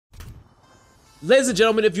Ladies and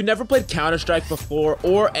gentlemen, if you've never played Counter-Strike before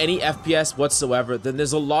or any FPS whatsoever, then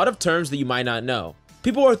there's a lot of terms that you might not know.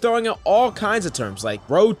 People are throwing out all kinds of terms like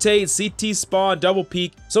rotate, CT spawn, double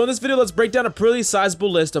peek. So in this video, let's break down a pretty sizable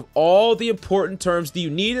list of all the important terms that you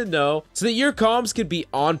need to know so that your comms can be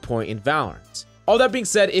on point in Valorant. All that being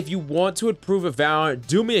said, if you want to improve at Valorant,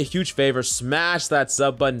 do me a huge favor, smash that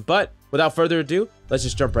sub button. But without further ado, let's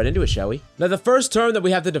just jump right into it, shall we? Now, the first term that we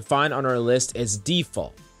have to define on our list is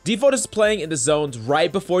default. Default is playing in the zones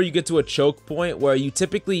right before you get to a choke point where you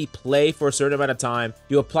typically play for a certain amount of time,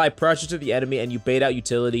 you apply pressure to the enemy, and you bait out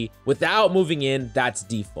utility without moving in. That's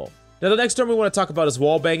default. Now, the next term we want to talk about is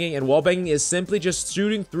wall banging, and wall banging is simply just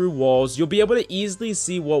shooting through walls. You'll be able to easily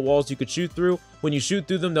see what walls you could shoot through. When you shoot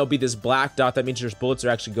through them, there'll be this black dot. That means your bullets are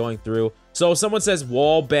actually going through. So if someone says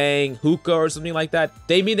wall bang, hookah, or something like that,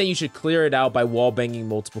 they mean that you should clear it out by wall banging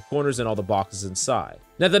multiple corners and all the boxes inside.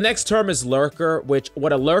 Now, the next term is lurker, which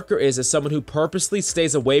what a lurker is someone who purposely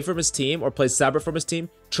stays away from his team or plays separate from his team,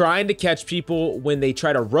 trying to catch people when they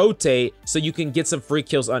try to rotate so you can get some free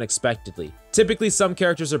kills unexpectedly. Typically, some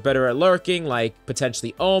characters are better at lurking, like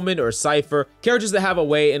potentially Omen or Cypher, characters that have a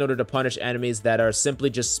way in order to punish enemies that are simply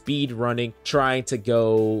just speed running, trying to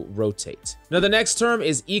go rotate. Now, the next term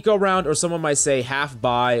is eco round, or someone might say half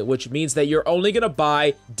buy, which means that you're only going to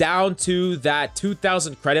buy down to that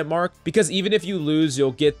 2,000 credit mark, because even if you lose,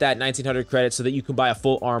 you'll get that 1,900 credits so that you can buy a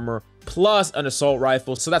full armor plus an assault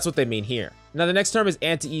rifle. So that's what they mean here. Now, the next term is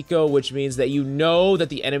anti-eco, which means that you know that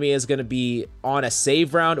the enemy is going to be on a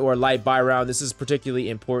save round or a light buy round. This is particularly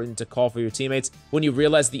important to call for your teammates. When you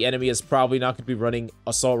realize the enemy is probably not going to be running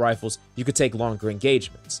assault rifles, you could take longer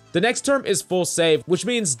engagements. The next term is full save, which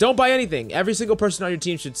means don't buy anything. Every single person on your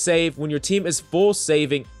team should save. When your team is full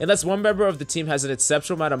saving, unless one member of the team has an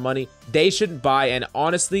exceptional amount of money, they shouldn't buy. And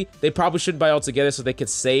honestly, they probably shouldn't buy altogether so they could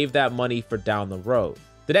save that money for down the road.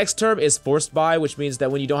 The next term is forced buy, which means that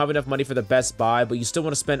when you don't have enough money for the best buy, but you still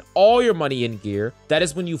want to spend all your money in gear, that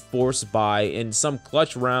is when you force buy in some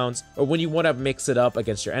clutch rounds or when you want to mix it up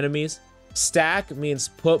against your enemies. Stack means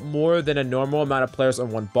put more than a normal amount of players on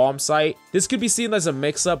one bomb site. This could be seen as a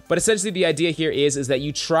mix-up, but essentially the idea here is that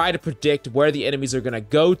you try to predict where the enemies are going to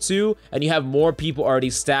go to, and you have more people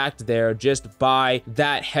already stacked there just by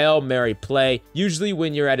that Hail Mary play, usually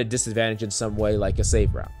when you're at a disadvantage in some way, like a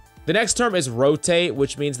save round. The next term is rotate,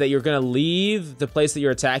 which means that you're going to leave the place that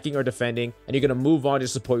you're attacking or defending, and you're going to move on to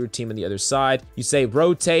support your team on the other side. You say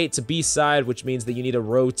rotate to B side, which means that you need to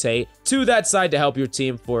rotate to that side to help your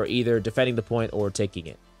team for either defending the point or taking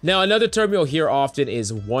it. Now, another term you'll hear often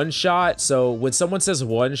is one shot. So when someone says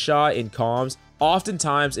one shot in comms,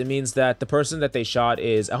 oftentimes it means that the person that they shot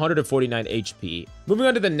is 149 HP. Moving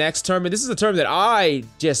on to the next term, and this is a term that I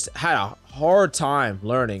just had a hard time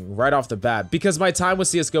learning right off the bat because my time with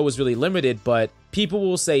CSGO was really limited, but people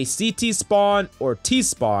will say CT spawn or T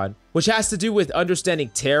spawn, which has to do with understanding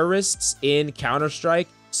terrorists in Counter-Strike.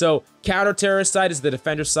 So counter-terrorist side is the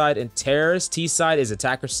defender side, and terrorist T side is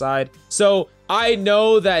attacker side. So I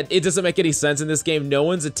know that it doesn't make any sense in this game. No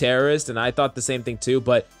one's a terrorist, and I thought the same thing too,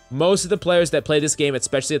 but most of the players that play this game,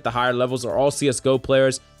 especially at the higher levels, are all CSGO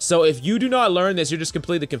players. So if you do not learn this, you're just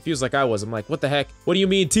completely confused like I was. I'm like, what the heck? What do you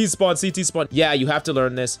mean T-spawn, CT spawn? Yeah, you have to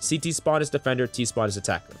learn this. CT spawn is defender, T-spawn is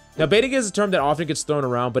attacker. Now, baiting is a term that often gets thrown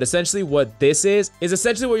around, but essentially what this is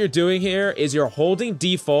essentially what you're doing here is you're holding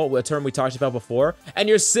default, a term we talked about before, and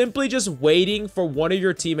you're simply just waiting for one of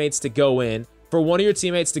your teammates to go in,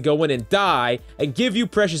 and die and give you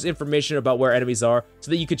precious information about where enemies are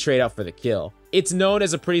so that you could trade out for the kill. It's known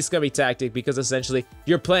as a pretty scummy tactic because essentially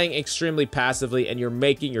you're playing extremely passively and you're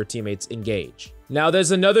making your teammates engage. Now,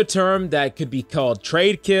 there's another term that could be called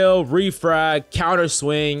trade kill, refrag, counter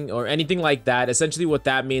swing, or anything like that. Essentially what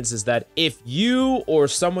that means is that if you or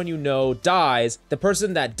someone you know dies, the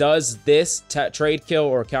person that does this trade kill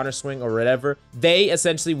or counter swing or whatever, they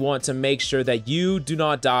essentially want to make sure that you do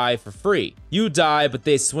not die for free. You die, but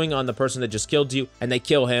they swing on the person that just killed you and they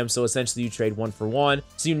kill him. So essentially you trade 1 for 1.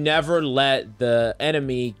 So you never let the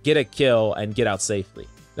enemy get a kill and get out safely.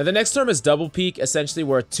 Now, the next term is double peek, essentially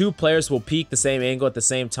where two players will peek the same angle at the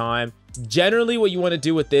same time. Generally, what you want to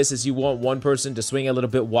do with this is you want one person to swing a little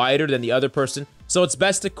bit wider than the other person. So it's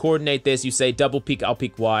best to coordinate this. You say double peek, I'll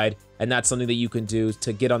peek wide, and that's something that you can do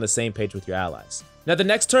to get on the same page with your allies. Now, the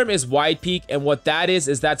next term is wide peek, and what that is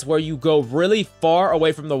that's where you go really far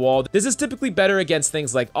away from the wall. This is typically better against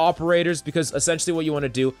things like operators because essentially what you want to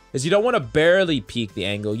do is you don't want to barely peek the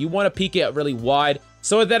angle. You want to peek it really wide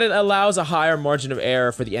so that it allows a higher margin of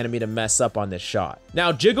error for the enemy to mess up on this shot.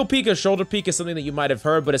 Now, jiggle peek or shoulder peek is something that you might have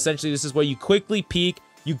heard, but essentially this is where you quickly peek.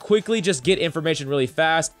 You quickly just get information really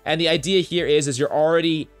fast, and the idea here is you're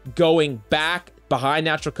already going back behind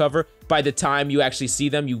natural cover. By the time you actually see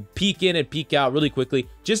them, you peek in and peek out really quickly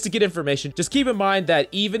just to get information. Just keep in mind that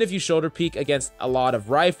even if you shoulder peek against a lot of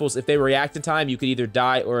rifles, if they react in time, you could either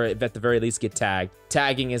die or at the very least get tagged.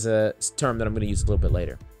 Tagging is a term that I'm going to use a little bit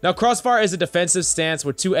later. Now, crossfire is a defensive stance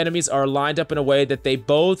where two enemies are lined up in a way that they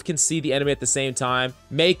both can see the enemy at the same time,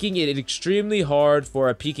 making it extremely hard for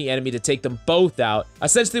a peeking enemy to take them both out.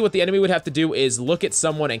 Essentially, what the enemy would have to do is look at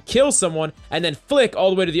someone and kill someone, and then flick all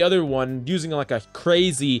the way to the other one using like a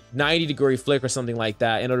crazy 90-degree flick or something like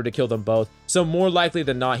that in order to kill them both. So more likely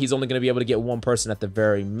than not, he's only going to be able to get one person at the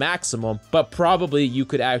very maximum, but probably you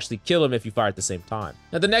could actually kill him if you fire at the same time.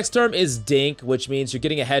 Now, the next term is dink, which means you're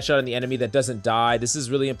getting a headshot on the enemy that doesn't die. This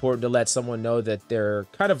is really important to let someone know that they're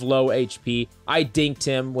kind of low HP. I dinked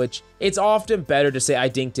him, which it's often better to say I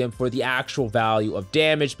dinked him for the actual value of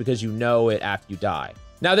damage because you know it after you die.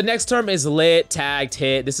 Now, the next term is lit, tagged,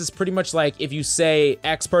 hit. This is pretty much like if you say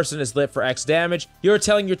X person is lit for X damage, you're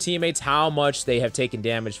telling your teammates how much they have taken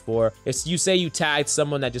damage for. If you say you tagged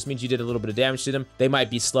someone, that just means you did a little bit of damage to them. They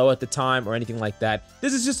might be slow at the time or anything like that.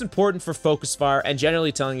 This is just important for focus fire and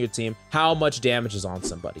generally telling your team how much damage is on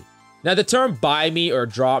somebody. Now, the term buy me or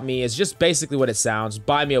drop me is just basically what it sounds.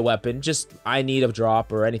 Buy me a weapon, just I need a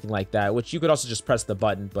drop or anything like that, which you could also just press the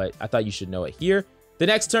button, but I thought you should know it here. The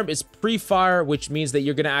next term is pre-fire, which means that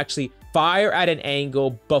you're going to actually fire at an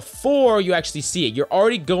angle before you actually see it. You're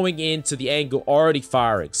already going into the angle, already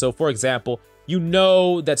firing. So, for example, you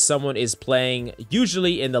know that someone is playing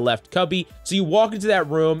usually in the left cubby. So you walk into that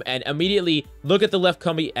room and immediately look at the left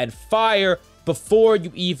cubby and fire before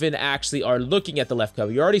you even actually are looking at the left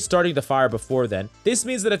cubby. You're already starting the fire before then. This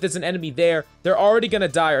means that if there's an enemy there, they're already going to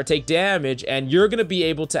die or take damage, and you're going to be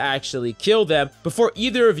able to actually kill them before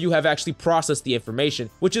either of you have actually processed the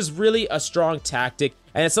information, which is really a strong tactic,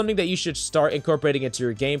 and it's something that you should start incorporating into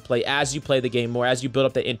your gameplay as you play the game more, as you build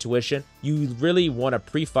up that intuition. You really want to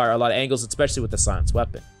pre-fire a lot of angles, especially with the silenced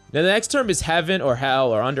weapon. Now, the next term is heaven or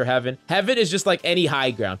hell or under heaven. Heaven is just like any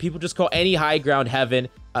high ground. People just call any high ground heaven.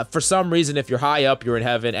 For some reason, if you're high up, you're in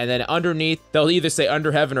heaven. And then underneath, they'll either say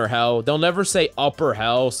under heaven or hell. They'll never say upper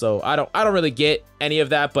hell. So I don't really get any of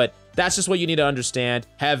that, but that's just what you need to understand.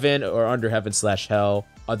 Heaven or under heaven / hell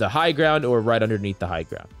are the high ground or right underneath the high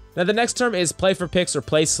ground. Now, the next term is play for picks or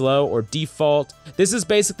play slow or default. This is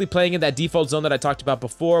basically playing in that default zone that I talked about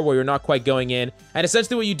before where you're not quite going in. And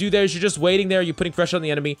essentially what you do there is you're just waiting there, you're putting pressure on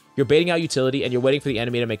the enemy, you're baiting out utility, and you're waiting for the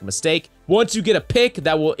enemy to make a mistake. Once you get a pick,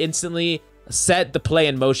 that will instantly set the play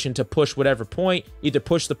in motion to push whatever point, either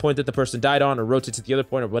push the point that the person died on or rotate to the other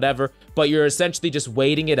point or whatever. But you're essentially just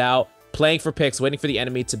waiting it out, playing for picks, waiting for the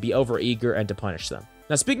enemy to be over eager and to punish them.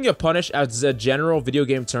 Now, speaking of punish as a general video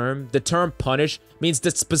game term, the term punish means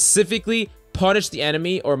to specifically punish the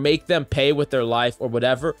enemy or make them pay with their life or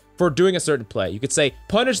whatever for doing a certain play. You could say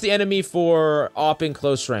punish the enemy for opping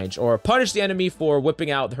close range, or punish the enemy for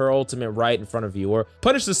whipping out her ultimate right in front of you, or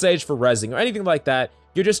punish the sage for rezzing or anything like that.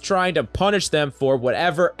 You're just trying to punish them for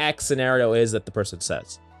whatever X scenario is that the person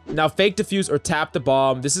says. Now, fake defuse or tap the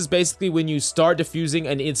bomb. This is basically when you start defusing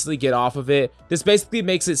and instantly get off of it. This basically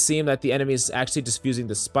makes it seem that the enemy is actually defusing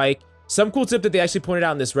the spike. Some cool tip that they actually pointed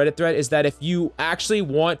out in this Reddit thread is that if you actually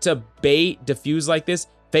want to bait defuse like this,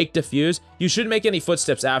 fake defuse, you shouldn't make any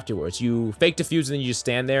footsteps afterwards. You fake defuse and then you just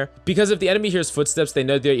stand there. Because if the enemy hears footsteps, they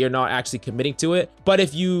know that you're not actually committing to it. But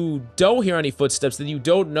if you don't hear any footsteps, then you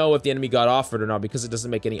don't know if the enemy got off it or not because it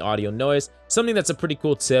doesn't make any audio noise. Something that's a pretty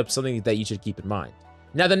cool tip, something that you should keep in mind.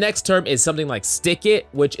 Now, the next term is something like stick it,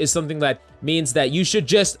 which is something that means that you should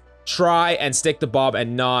just try and stick the bomb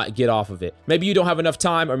and not get off of it. Maybe you don't have enough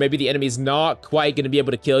time, or maybe the enemy's not quite going to be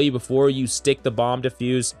able to kill you before you stick the bomb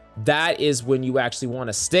defuse. That is when you actually want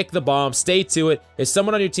to stick the bomb, stay to it. If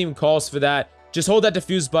someone on your team calls for that, just hold that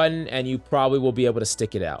defuse button and you probably will be able to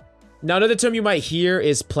stick it out. Now, another term you might hear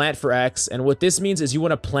is plant for X, and what this means is you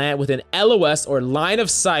want to plant with an LOS or line of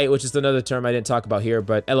sight, which is another term I didn't talk about here,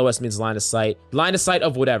 but LOS means line of sight. Line of sight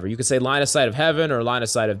of whatever. You could say line of sight of heaven or line of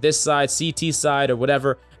sight of this side, CT side or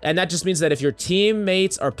whatever, and that just means that if your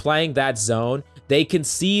teammates are playing that zone, they can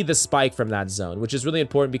see the spike from that zone, which is really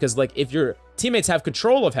important because, like, if your teammates have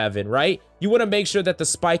control of heaven, right, you want to make sure that the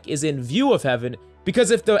spike is in view of heaven, because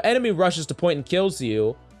if the enemy rushes to point and kills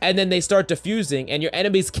you, and then they start defusing, and your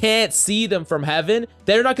enemies can't see them from heaven,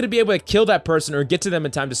 they're not going to be able to kill that person or get to them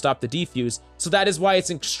in time to stop the defuse. So that is why it's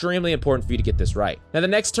extremely important for you to get this right. Now, the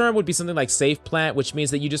next term would be something like safe plant, which means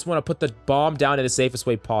that you just want to put the bomb down in the safest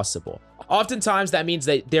way possible. Oftentimes, that means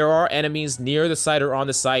that there are enemies near the site or on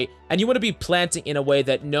the site, and you want to be planting in a way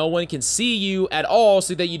that no one can see you at all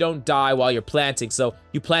so that you don't die while you're planting. So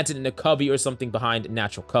you plant it in a cubby or something behind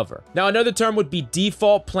natural cover. Now, another term would be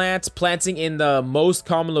default plant. Planting in the most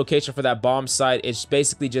common location for that bomb site is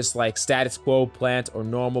basically just like status quo plant or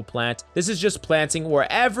normal plant. This is just planting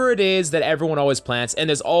wherever it is that everyone always plants, and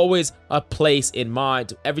there's always a place in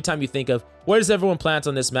mind. Every time you think of where does everyone plant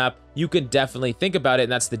on this map, you can definitely think about it,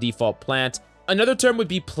 and that's the default plant. Another term would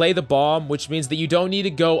be play the bomb, which means that you don't need to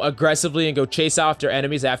go aggressively and go chase after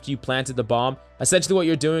enemies after you planted the bomb. Essentially, what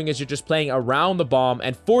you're doing is you're just playing around the bomb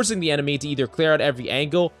and forcing the enemy to either clear out every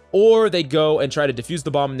angle, or they go and try to defuse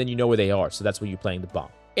the bomb, and then you know where they are. So that's where you're playing the bomb.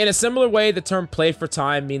 In a similar way, the term play for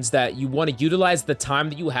time means that you want to utilize the time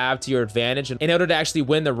that you have to your advantage in order to actually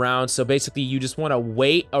win the round. So basically, you just want to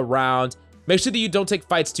wait around. Make sure that you don't take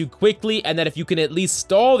fights too quickly, and that if you can at least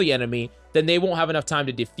stall the enemy, then they won't have enough time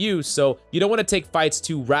to defuse. So you don't want to take fights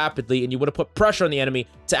too rapidly, and you want to put pressure on the enemy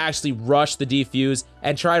to actually rush the defuse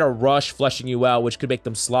and try to rush flushing you out, which could make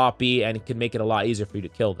them sloppy and it could make it a lot easier for you to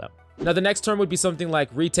kill them. Now, the next term would be something like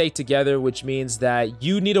retake together, which means that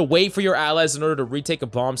you need to wait for your allies in order to retake a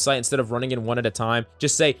bomb site instead of running in one at a time.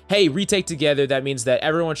 Just say, hey, retake together. That means that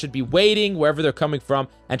everyone should be waiting wherever they're coming from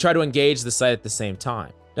and try to engage the site at the same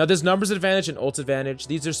time. Now, there's numbers advantage and ult advantage.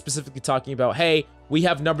 These are specifically talking about, hey, we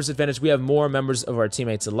have numbers advantage. We have more members of our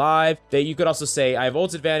teammates alive. That you could also say, I have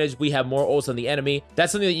ult advantage. We have more ults on the enemy.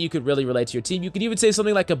 That's something that you could really relate to your team. You can even say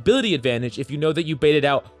something like ability advantage if you know that you baited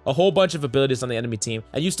out a whole bunch of abilities on the enemy team,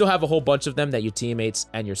 and you still have a whole bunch of them that your teammates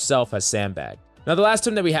and yourself has sandbagged. Now, the last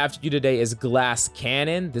term that we have to do today is glass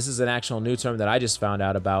cannon. This is an actual new term that I just found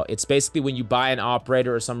out about. It's basically when you buy an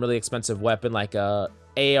operator or some really expensive weapon like a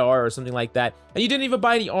AR or something like that, and you didn't even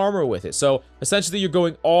buy any armor with it. So essentially, you're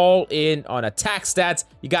going all in on attack stats.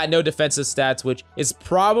 You got no defensive stats, which is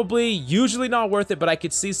probably usually not worth it, but I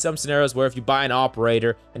could see some scenarios where if you buy an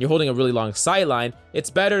operator and you're holding a really long sight line, it's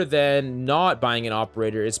better than not buying an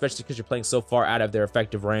operator, especially because you're playing so far out of their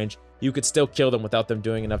effective range. You could still kill them without them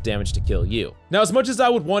doing enough damage to kill you. Now, as much as I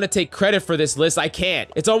would want to take credit for this list, I can't.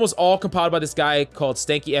 It's almost all compiled by this guy called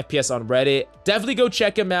Stanky FPS on Reddit. Definitely go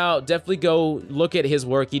check him out. Definitely go look at his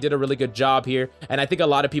work. He did a really good job here, and I think a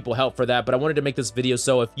lot of people helped for that, but I wanted to make this video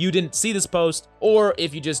so if you didn't see this post, or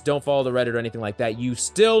if you just don't follow the Reddit or anything like that, you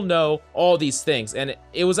still know all these things. And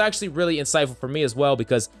it was actually really insightful for me as well,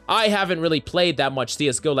 because I haven't really played that much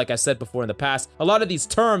CSGO, like I said before in the past. A lot of these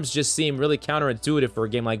terms just seem really counterintuitive for a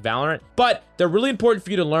game like Valorant, but they're really important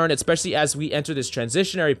for you to learn, especially as we enter this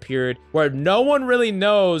transitionary period where no one really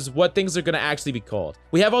knows what things are going to actually be called.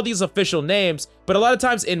 We have all these official names, but a lot of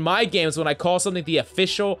times in my games, when I call something the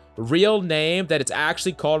official real name that it's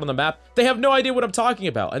actually called on the map, they have no idea what I'm talking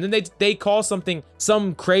about. And then they call something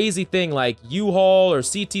some crazy thing like U-Haul or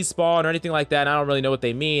CT spawn or anything like that, and I don't really know what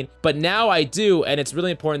they mean. But now I do, and it's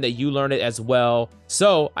really important that you learn it as well.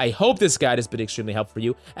 So I hope this guide has been extremely helpful for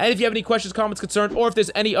you. And if you have any questions, comments, concerns, or if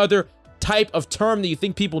there's any other type of term that you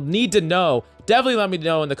think people need to know, definitely let me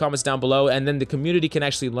know in the comments down below, and then the community can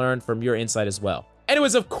actually learn from your insight as well.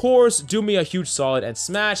 Anyways, of course, do me a huge solid and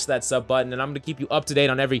smash that sub button, and I'm going to keep you up to date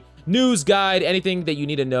on every news guide, anything that you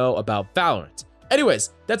need to know about Valorant.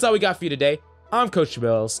 Anyways, that's all we got for you today. I'm Coach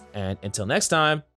Bills, and until next time,